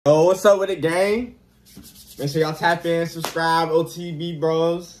Yo, what's up with it, gang? Make sure y'all tap in, subscribe, OTB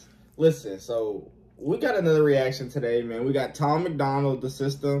bros. Listen, so we got another reaction today, man. We got Tom MacDonald, The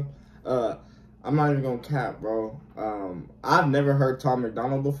System. I'm not even gonna cap, bro. I've never heard Tom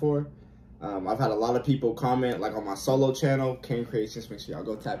MacDonald before. I've had a lot of people comment, like on my solo channel, King Creations. Make sure y'all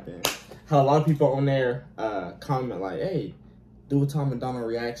go tap in. Had a lot of people on there comment like, "Hey, do a Tom MacDonald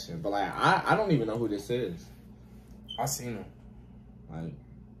reaction." But like, I don't even know who this is. I seen him. Like,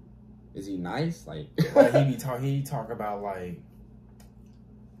 is he nice? Like he talk about like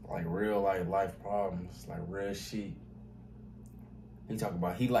real life problems, like real shit. He talk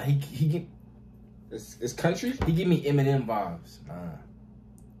about he get it's country. He give me Eminem vibes.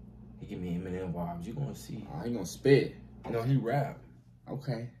 He give me Eminem vibes. You gonna see? He gonna spit. You know he rap.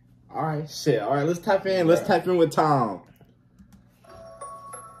 Okay. All right. Shit. All right. Let's tap in. Let's tap in with Tom.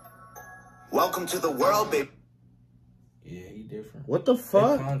 Welcome to the world, baby. Yeah, he different. What the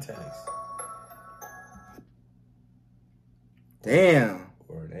fuck? Context. Damn.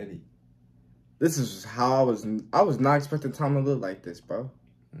 Or an Eddie. This is how I was not expecting Tom to look like this, bro.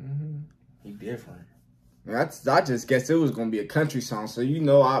 He different. I just guessed it was gonna be a country song, so you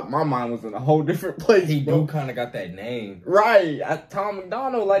know, my mind was in a whole different place. He bro. do kind of got that name, right? Tom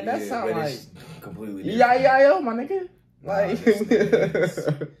MacDonald, like that sound like completely different. Yeah, my nigga. Like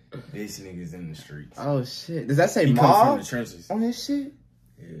this nigga's in the streets. Oh shit! Does that say he Mob from the trenches on this shit?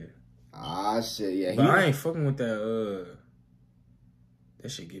 Yeah. Ah shit, yeah. But I ain't fucking with that. That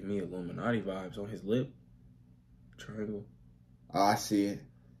shit give me Illuminati vibes on his lip triangle. Oh, I see it.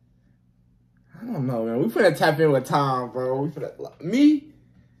 I don't know, man. We finna tap in with Tom, bro. We finna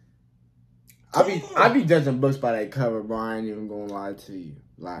I be judging books by that cover, bro. I ain't even gonna lie to you.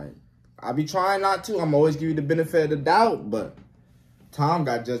 Like, I be trying not to. I'm always give you the benefit of the doubt, but Tom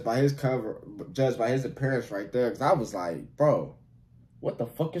got judged by his cover, judged by his appearance right there. Cause I was like, bro, what the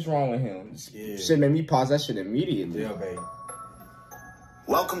fuck is wrong with him? Yeah. Shit made me pause that shit immediately. Yeah, baby.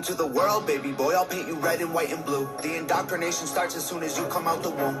 Welcome to the world, baby boy. I'll paint you red and white and blue. The indoctrination starts as soon as you come out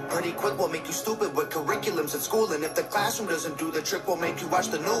the womb. Pretty quick, we'll make you stupid with curriculums at school. And if the classroom doesn't do the trick, we'll make you watch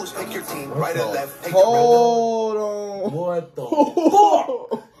the news. Pick your team, right or left. Pick Hold on. What the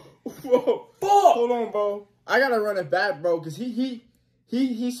fuck? Hold on, bro. I gotta run it back, bro, cause he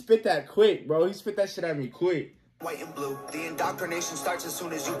spit that quick, bro. He spit that shit at me quick. White and blue. The indoctrination starts as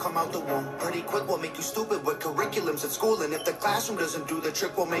soon as you come out the womb. Pretty quick, we'll make you stupid with curriculums at school. And if the classroom doesn't do the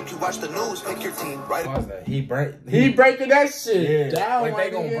trick, we'll make you watch the news. Pick your team, right? How's that? He breaking that shit down. Like they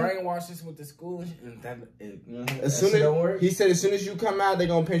gonna brainwash this with the school and that. As soon as he said, as soon as you come out, they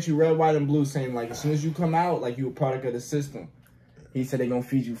gonna paint you red, white, and blue, saying like, as soon as you come out, like you a product of the system. He said they gonna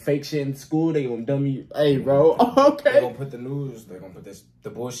feed you fake shit in school. They gonna dumb you. Hey, bro. Okay. They gonna put the news. They gonna put the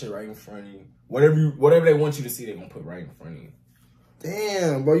bullshit right in front of you. Whatever they want you to see, they gonna put right in front of you.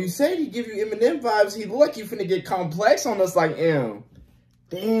 Damn, bro. You said he give you Eminem vibes. He look like you finna get complex on us like M.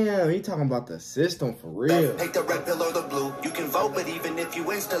 Damn, he talking about the system for real. Take the red pill or the blue. You can vote, but even if you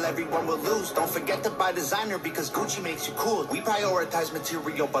win, still everyone will lose. Don't forget to buy designer because Gucci makes you cool. We prioritize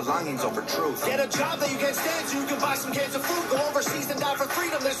material belongings over truth. Get a job that you can't stand so you can buy some cans of food. Go overseas and die for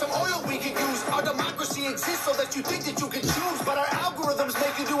freedom. There's some oil we can use. Our democracy exists so that you think that you can choose. But our algorithms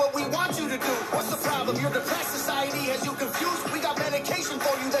make you do what we want you to do. What's the problem? Your depressed society has you confused. We got medication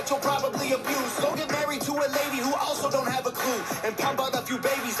for you that you'll probably abuse. Go get married to a lady who also don't have a clue. And pump out a few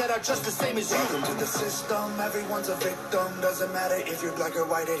babies that are just the same as you. Welcome to the system, everyone's a victim. Doesn't matter if you're black or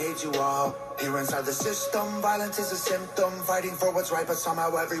white, it hates you all. Here inside the system, violence is a symptom. Fighting for what's right, but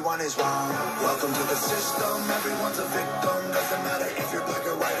somehow everyone is wrong. Welcome to the system, everyone's a victim. Doesn't matter if you're black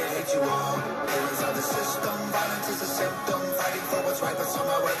or white, it hates you all. Here inside the system, violence is a symptom. Fighting for what's right, but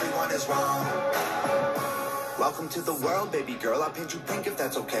somehow everyone is wrong. Welcome to the world, baby girl. I'll paint you pink if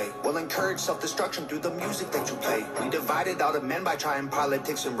that's okay. We'll encourage self-destruction through the music that you play. We divided all the men by trying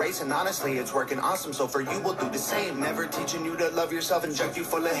politics and race, and honestly, it's working awesome. So for you, we'll do the same. Never teaching you to love yourself, inject you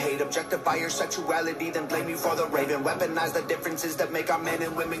full of hate, objectify your sexuality, then blame you for the rape, and weaponize the differences that make our men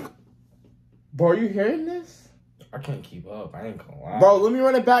and women. Bro, are you hearing this? I can't keep up. I ain't gonna lie. Bro, let me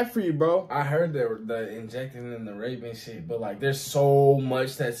run it back for you, bro. I heard the injecting and the raping shit, but like there's so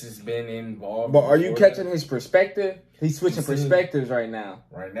much that's just been involved. But are you catching his perspective? He's switching perspectives right now.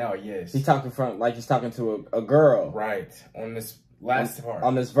 Right now, yes. He's talking he's talking to a girl. Right. On this last part.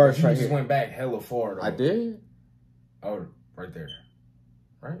 On this verse right here. You just went back hella far though. I did? Oh, right there.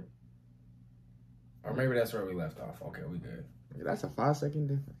 Right? Or maybe that's where we left off. Okay, we good. That's a 5-second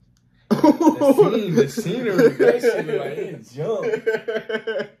difference. The scenery, that shit like it jump.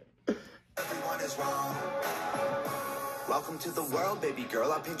 Everyone is wrong. Welcome to the world, baby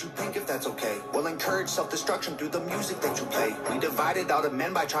girl. I'll paint you pink if that's okay. We'll encourage self-destruction through the music that you play. We divided all the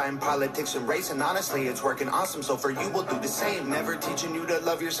men by trying politics and race, and honestly, it's working awesome. So for you, we'll do the same. Never teaching you to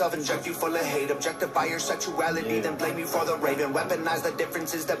love yourself, inject you full of hate, objectify your sexuality, then blame you for the raven. Weaponize the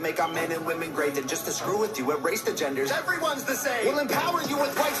differences that make our men and women great. And just to screw with you, erase the genders. Everyone's the same. We'll empower you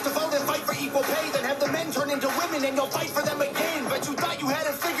with rights to vote and fight for equal pay. Then have the men turn into women and you'll fight for them again. But you thought you had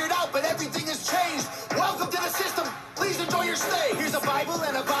it figured out, but everything has changed. Welcome to the system. Please enjoy your stay. Here's a Bible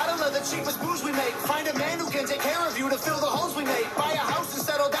and a bottle of the cheapest booze we make. Find a man who can take care of you to fill the holes we make. Buy a house and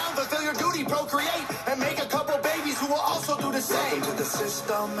settle down, fulfill your duty, procreate, and make a couple babies who will also do the same. Welcome to the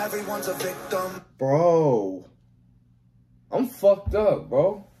system, everyone's a victim. Bro, I'm fucked up,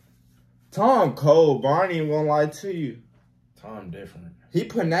 bro. Tom cold, bro. I ain't even gonna lie to you. Tom different. He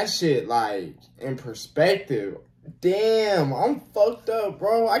putting that shit, like, in perspective. Damn, I'm fucked up,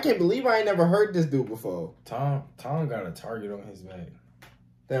 bro. I can't believe I ain't never heard this dude before. Tom got a target on his back.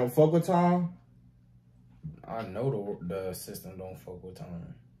 They don't fuck with Tom? I know the system don't fuck with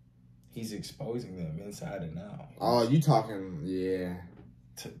Tom. He's exposing them inside and out. Oh, you talking, yeah.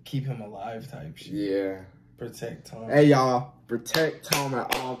 To keep him alive type shit. Yeah. Protect Tom. Hey, y'all. Protect Tom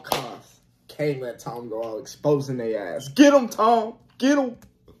at all costs. Can't let Tom go out exposing their ass. Get him, Tom. Get him.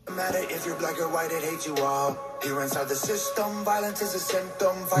 No matter if you're black or white, it hates you all. Here inside the system, violence is a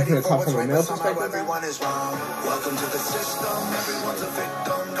symptom. Fighting for what's right, but somehow everyone is wrong. Welcome to the system, everyone's a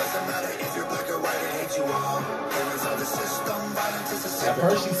victim. Doesn't matter if you're black or white, it hates you all. Here inside the system, violence is a symptom.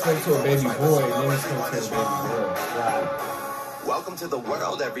 At first she spoke to a baby boy, and then she spoke to a baby girl. Right. Welcome to the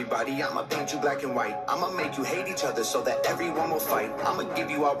world, everybody. I'ma paint you black and white. I'ma make you hate each other so that everyone will fight. I'ma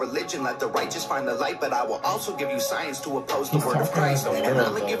give you our religion, let the righteous find the light. But I will also give you science to oppose the word of Christ. And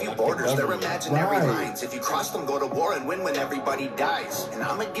I'ma give you borders, they're imaginary lines. If you cross them, go to war and win when everybody dies. And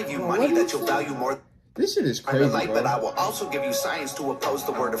I'ma give you money that you'll value more. This shit is crazy, light, bro. but I will also give you science to oppose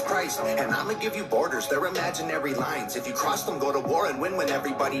the word of Christ. And I'ma give you borders, they're imaginary lines. If you cross them, go to war and win when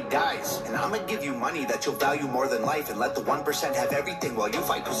everybody dies. And I'ma give you money that you'll value more than life. And let the 1% have everything while you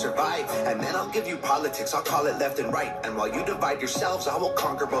fight to survive. And then I'll give you politics, I'll call it left and right. And while you divide yourselves, I will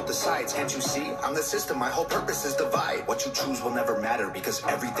conquer both the sides. Can't you see? I'm the system, my whole purpose is divide. What you choose will never matter because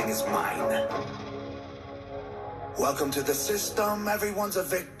everything is mine. Welcome to the system, everyone's a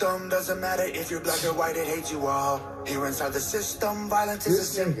victim. Doesn't matter if you're black or white, it hates you all. Here inside the system, violence is a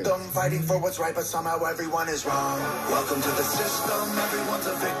symptom. Fighting for what's right, but somehow everyone is wrong. Welcome to the system, everyone's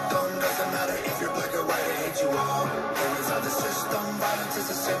a victim. Doesn't matter if you're black or white, it hates you all. Here inside the system, violence is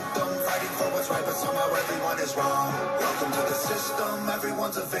a symptom. Fighting for what's right, but somehow everyone is wrong. Welcome to the system,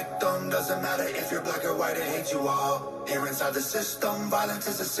 everyone's a victim. Doesn't matter if you're black or white, it hates you all. Here inside the system, violence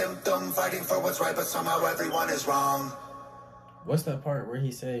is a symptom. Fighting for what's right, but somehow everyone is wrong. What's that part where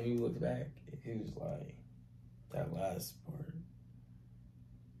he said he looked back? He was like, that last part.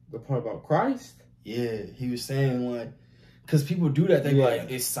 The part about Christ? Yeah, he was saying like, because people do that. They like,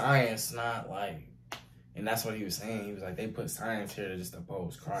 it's science, not like, and that's what he was saying. He was like, they put science here to just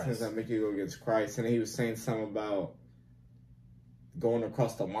oppose Christ. Does that make you go against Christ? And he was saying something about going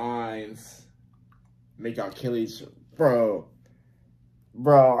across the lines, make y'all kill each other. Bro,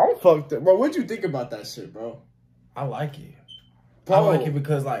 I'm fucked up. Bro, what'd you think about that shit, bro? I like it. Bro. I like it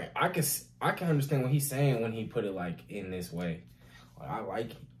because like I can understand what he's saying when he put it like in this way. Like, I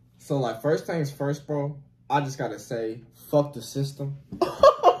like it. So like first things first, bro. I just gotta say, fuck the system.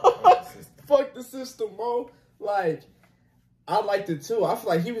 Fuck the system, bro. Like, I liked it too. I feel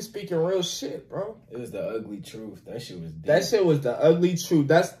like he was speaking real shit, bro. It was the ugly truth. That shit was deep. That shit was the ugly truth.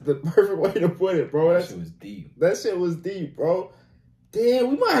 That's the perfect way to put it, bro. That shit was deep. That shit was deep, bro. Damn,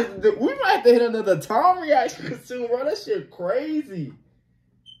 we might have to hit another Tom reaction soon, bro. That shit crazy.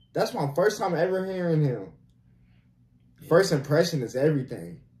 That's my first time ever hearing him. Yeah. First impression is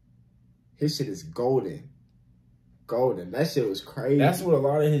everything. His shit is golden. Golden. That shit was crazy. That's what a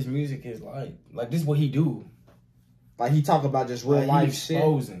lot of his music is like. Like, this is what he do. Like, he talk about just real life shit.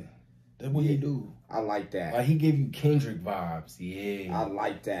 Exposing. That's what he do. I like that. Like, he give you Kendrick vibes. Yeah. I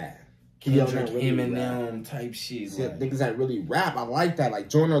like that. Kendrick, Eminem type shit. See, like, niggas that really rap. I like that. Like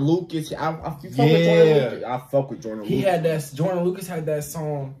Jordan Lucas. I fuck with Jordan Lucas. I fuck with Jordan Lucas. He had that. Jordan Lucas had that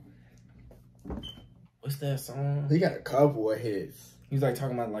song. What's that song? He got a couple of hits. He was like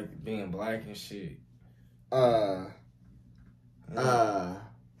talking about like being black and shit.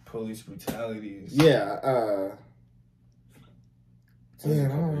 Police brutality. Yeah.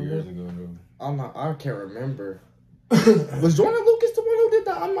 Damn, a couple years ago though. I can't remember. Was Jordan Lucas the one who did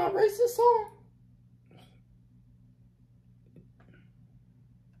the "I'm Not Racist" song?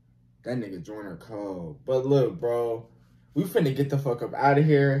 That nigga Jordan cold. But look, bro, we finna get the fuck up out of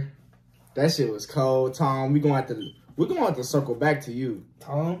here. That shit was cold, Tom. We gonna have to We're going to have to circle back to you.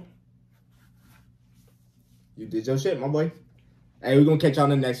 Tom? You did your shit, my boy. Hey, we're going to catch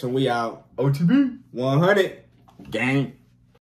y'all in the next one. We out. OTB. 100. Gang.